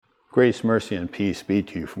Grace, mercy, and peace be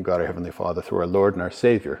to you from God our Heavenly Father through our Lord and our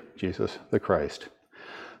Savior, Jesus the Christ.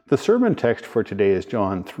 The sermon text for today is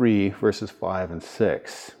John 3, verses 5 and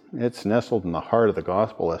 6. It's nestled in the heart of the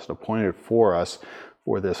gospel lesson appointed for us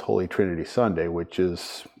for this Holy Trinity Sunday, which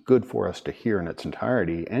is good for us to hear in its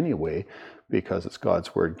entirety anyway, because it's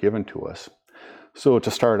God's Word given to us. So to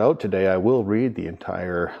start out today, I will read the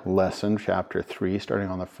entire lesson, chapter 3, starting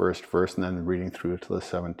on the first verse and then reading through to the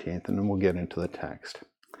 17th, and then we'll get into the text.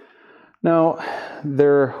 Now,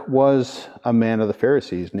 there was a man of the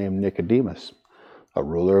Pharisees named Nicodemus, a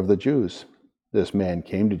ruler of the Jews. This man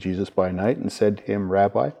came to Jesus by night and said to him,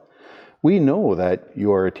 "Rabbi, we know that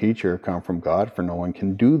you are a teacher come from God, for no one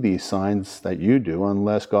can do these signs that you do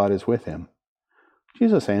unless God is with him."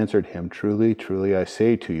 Jesus answered him, "Truly, truly, I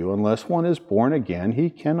say to you, unless one is born again,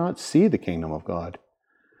 he cannot see the kingdom of God."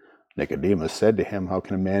 Nicodemus said to him, "How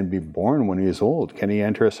can a man be born when he is old? Can he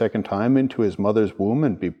enter a second time into his mother's womb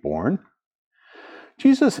and be born?"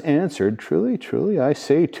 Jesus answered, "Truly, truly, I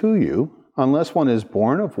say to you, unless one is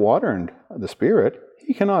born of water and the Spirit,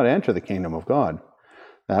 he cannot enter the kingdom of God.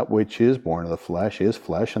 That which is born of the flesh is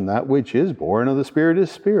flesh, and that which is born of the Spirit is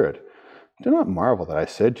spirit. Do not marvel that I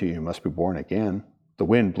said to you, you must be born again. The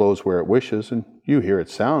wind blows where it wishes, and you hear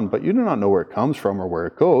its sound, but you do not know where it comes from or where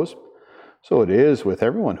it goes. So it is with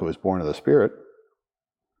everyone who is born of the Spirit."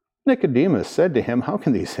 Nicodemus said to him, "How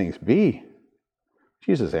can these things be?"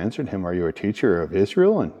 Jesus answered him, "Are you a teacher of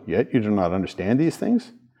Israel, and yet you do not understand these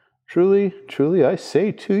things? Truly, truly, I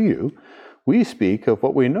say to you, we speak of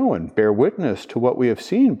what we know and bear witness to what we have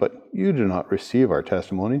seen, but you do not receive our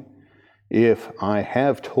testimony. If I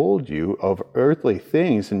have told you of earthly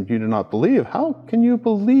things and you do not believe, how can you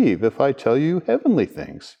believe if I tell you heavenly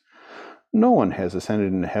things? No one has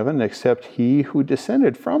ascended into heaven except he who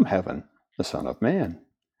descended from heaven, the Son of Man.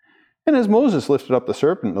 And as Moses lifted up the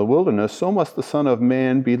serpent in the wilderness, so must the Son of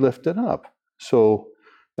Man be lifted up, so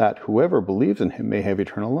that whoever believes in him may have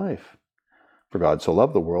eternal life. For God so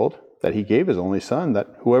loved the world that he gave his only Son, that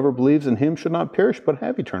whoever believes in him should not perish but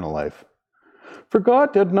have eternal life. For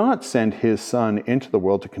God did not send his Son into the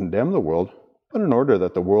world to condemn the world, but in order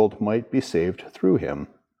that the world might be saved through him."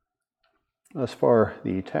 Thus far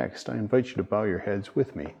the text. I invite you to bow your heads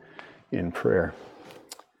with me in prayer.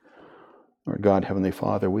 Lord God, Heavenly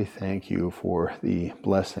Father, we thank you for the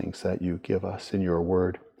blessings that you give us in your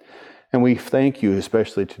word. And we thank you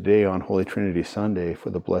especially today on Holy Trinity Sunday for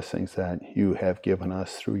the blessings that you have given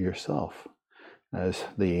us through yourself. As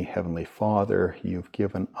the Heavenly Father, you've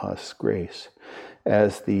given us grace.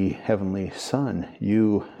 As the Heavenly Son,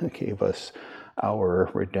 you gave us our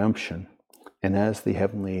redemption. And as the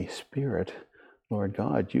Heavenly Spirit, Lord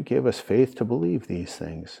God, you gave us faith to believe these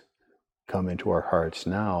things. Come into our hearts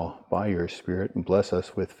now by your Spirit and bless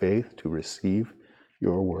us with faith to receive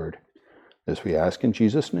your word. This we ask in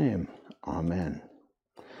Jesus' name. Amen.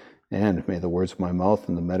 And may the words of my mouth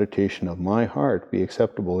and the meditation of my heart be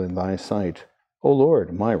acceptable in thy sight, O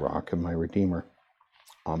Lord, my rock and my redeemer.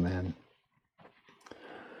 Amen.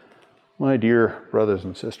 My dear brothers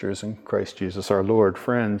and sisters in Christ Jesus our Lord,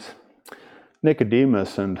 friends,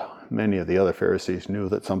 Nicodemus and many of the other Pharisees knew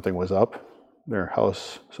that something was up. Their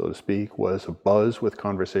house, so to speak, was abuzz with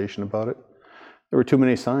conversation about it. There were too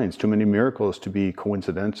many signs, too many miracles to be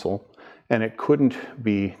coincidental, and it couldn't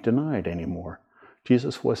be denied anymore.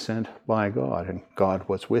 Jesus was sent by God, and God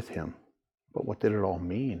was with him. But what did it all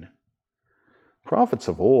mean? Prophets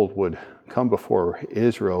of old would come before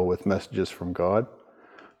Israel with messages from God.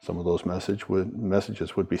 Some of those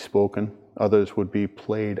messages would be spoken. Others would be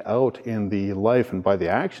played out in the life and by the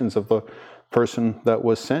actions of the person that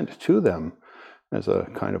was sent to them, as a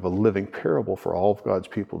kind of a living parable for all of God's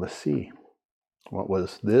people to see. What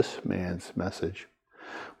was this man's message?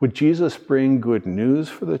 Would Jesus bring good news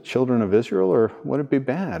for the children of Israel, or would it be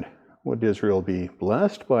bad? Would Israel be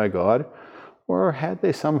blessed by God, or had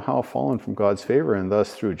they somehow fallen from God's favor and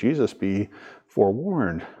thus through Jesus be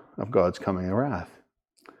forewarned of God's coming wrath?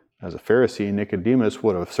 As a Pharisee, Nicodemus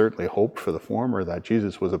would have certainly hoped for the former, that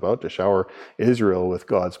Jesus was about to shower Israel with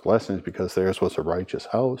God's blessings because theirs was a righteous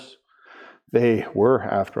house. They were,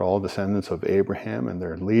 after all, descendants of Abraham, and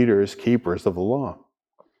their leaders, keepers of the law.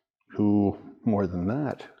 Who, more than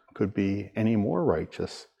that, could be any more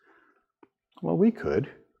righteous? Well, we could,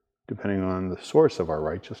 depending on the source of our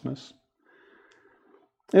righteousness.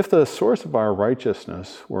 If the source of our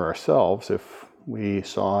righteousness were ourselves, if we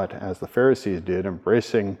saw it as the Pharisees did,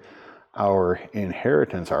 embracing our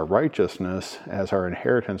inheritance, our righteousness, as our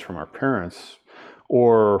inheritance from our parents,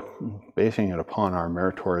 or basing it upon our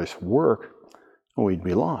meritorious work, we'd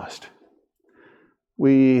be lost.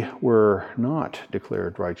 We were not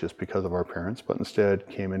declared righteous because of our parents, but instead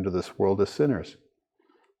came into this world as sinners.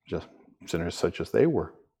 just sinners such as they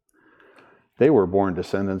were. They were born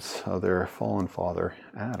descendants of their fallen father,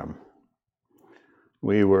 Adam.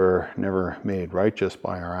 We were never made righteous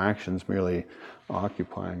by our actions, merely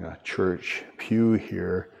occupying a church pew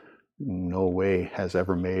here. No way has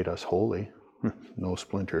ever made us holy. No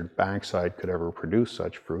splintered backside could ever produce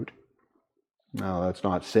such fruit. Now, that's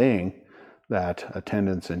not saying that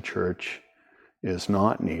attendance in church is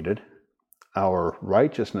not needed. Our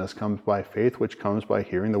righteousness comes by faith, which comes by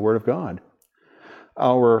hearing the word of God.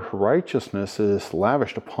 Our righteousness is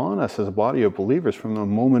lavished upon us as a body of believers from the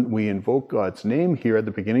moment we invoke God's name here at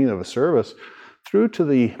the beginning of a service through to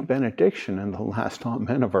the benediction and the last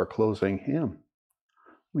amen of our closing hymn.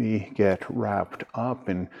 We get wrapped up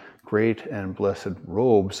in great and blessed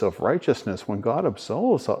robes of righteousness when God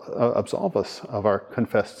absolves us of our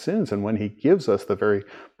confessed sins and when he gives us the very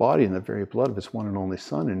body and the very blood of his one and only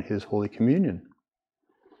Son in his Holy Communion.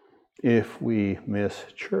 If we miss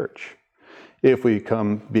church, if we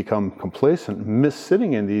become complacent, miss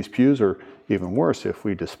sitting in these pews, or even worse, if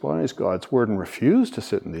we despise God's word and refuse to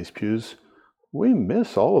sit in these pews, we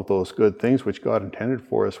miss all of those good things which God intended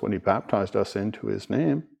for us when he baptized us into his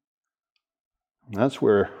name. That's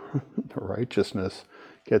where the righteousness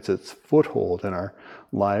gets its foothold in our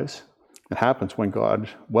lives. It happens when God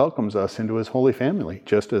welcomes us into his holy family,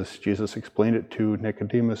 just as Jesus explained it to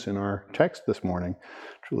Nicodemus in our text this morning.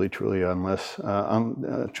 Truly, truly, I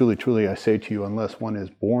say to you, unless one is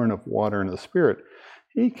born of water and of the Spirit,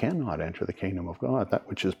 he cannot enter the kingdom of God. That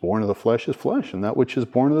which is born of the flesh is flesh, and that which is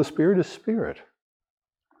born of the Spirit is spirit.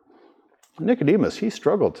 Nicodemus, he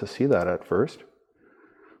struggled to see that at first.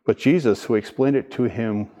 But Jesus, who explained it to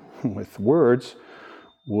him with words,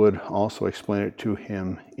 would also explain it to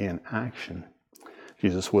him in action.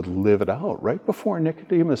 Jesus would live it out right before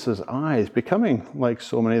Nicodemus's eyes, becoming, like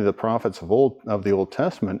so many of the prophets of the Old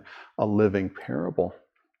Testament, a living parable.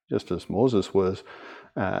 Just as Moses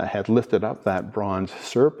had lifted up that bronze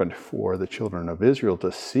serpent for the children of Israel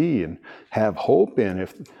to see and have hope in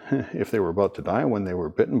if they were about to die when they were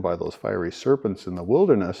bitten by those fiery serpents in the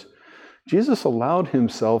wilderness, Jesus allowed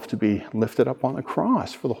himself to be lifted up on the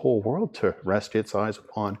cross for the whole world to rest its eyes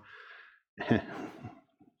upon,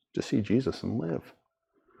 to see Jesus and live.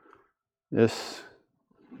 This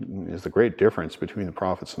is the great difference between the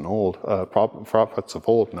prophets of old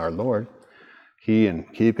and our Lord. He, in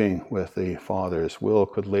keeping with the Father's will,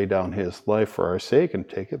 could lay down his life for our sake and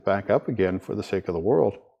take it back up again for the sake of the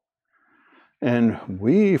world. And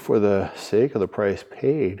we, for the sake of the price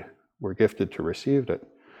paid, were gifted to receive it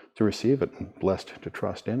and blessed to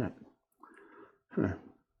trust in it.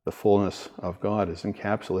 The fullness of God is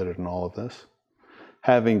encapsulated in all of this.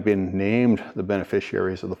 Having been named the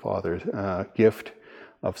beneficiaries of the Father's gift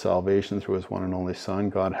of salvation through his one and only Son,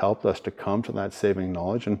 God helped us to come to that saving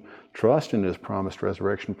knowledge and trust in his promised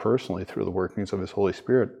resurrection personally through the workings of his Holy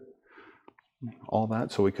Spirit. All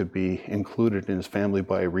that so we could be included in his family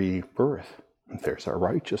by rebirth. And there's our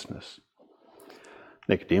righteousness.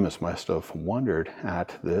 Nicodemus must have wondered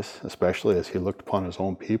at this, especially as he looked upon his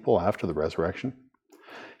own people after the resurrection.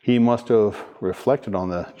 He must have reflected on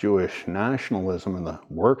the Jewish nationalism and the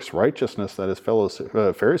works righteousness that his fellow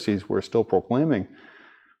Pharisees were still proclaiming.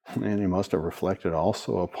 And he must have reflected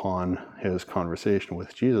also upon his conversation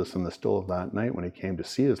with Jesus in the still of that night when he came to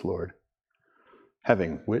see his Lord.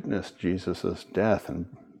 Having witnessed Jesus' death and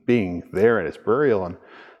being there at his burial and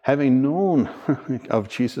having known of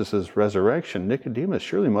Jesus' resurrection, Nicodemus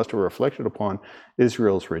surely must have reflected upon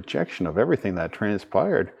Israel's rejection of everything that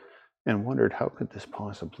transpired and wondered, how could this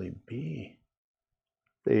possibly be?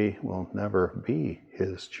 They will never be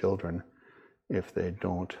his children if they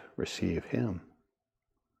don't receive him.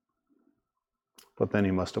 But then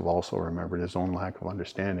he must have also remembered his own lack of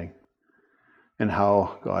understanding and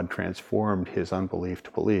how God transformed his unbelief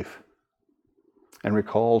to belief, and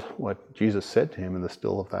recalled what Jesus said to him in the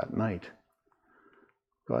still of that night.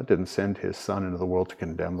 God didn't send his Son into the world to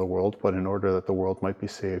condemn the world, but in order that the world might be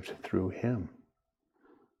saved through him.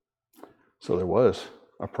 So there was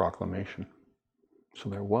a proclamation. So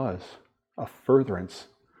there was a furtherance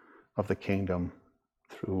of the kingdom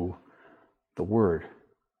through the word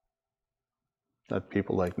that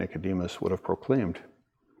people like Nicodemus would have proclaimed,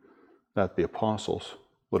 that the apostles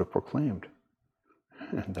would have proclaimed,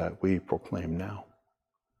 and that we proclaim now.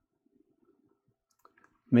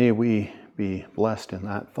 May we be blessed in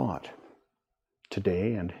that thought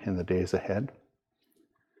today and in the days ahead.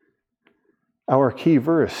 Our key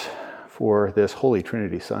verse for this Holy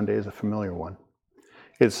Trinity Sunday is a familiar one.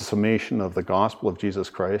 It's a summation of the gospel of Jesus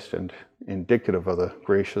Christ and indicative of the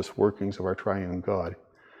gracious workings of our triune God,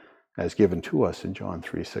 as given to us in John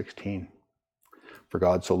 3:16. For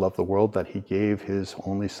God so loved the world that he gave his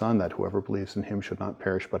only Son, that whoever believes in him should not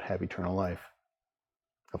perish but have eternal life.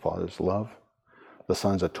 The Father's love, the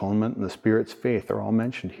Son's atonement, and the Spirit's faith are all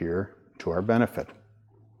mentioned here to our benefit.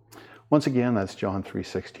 Once again, that's John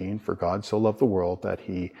 3:16. For God so loved the world that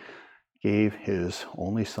he gave his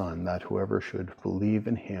only Son, that whoever should believe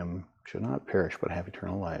in him should not perish but have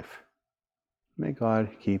eternal life. May God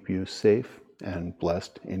keep you safe and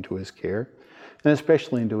blessed into his care, and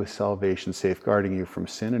especially into his salvation, safeguarding you from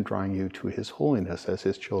sin and drawing you to his holiness as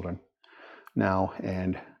his children, now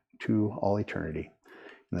and to all eternity.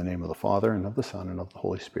 In the name of the Father, and of the Son, and of the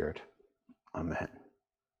Holy Spirit. Amen.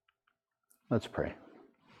 Let's pray.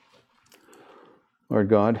 Lord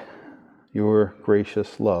God, your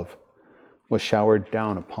gracious love was showered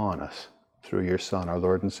down upon us through your Son, our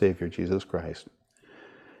Lord and Savior, Jesus Christ.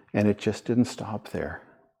 And it just didn't stop there.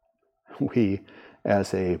 We,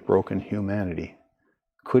 as a broken humanity,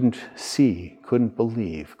 couldn't see, couldn't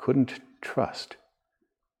believe, couldn't trust.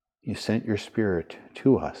 You sent your Spirit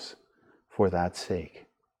to us for that sake.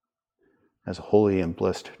 As a holy and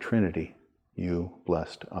blessed Trinity, you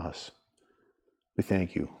blessed us. We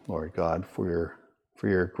thank you, Lord God, for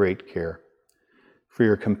your great care, for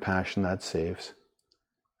your compassion that saves,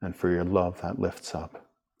 and for your love that lifts up.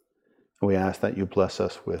 And we ask that you bless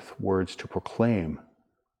us with words to proclaim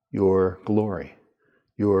your glory,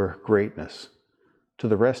 your greatness to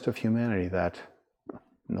the rest of humanity, that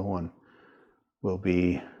no one will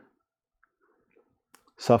be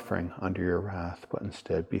suffering under your wrath, but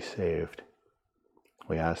instead be saved.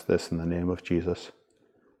 We ask this in the name of Jesus.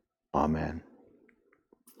 Amen.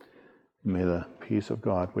 May the peace of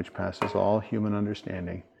God, which passes all human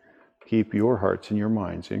understanding, keep your hearts and your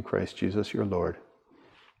minds in Christ Jesus your Lord.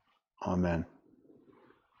 Amen.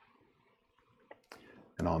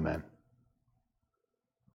 And amen.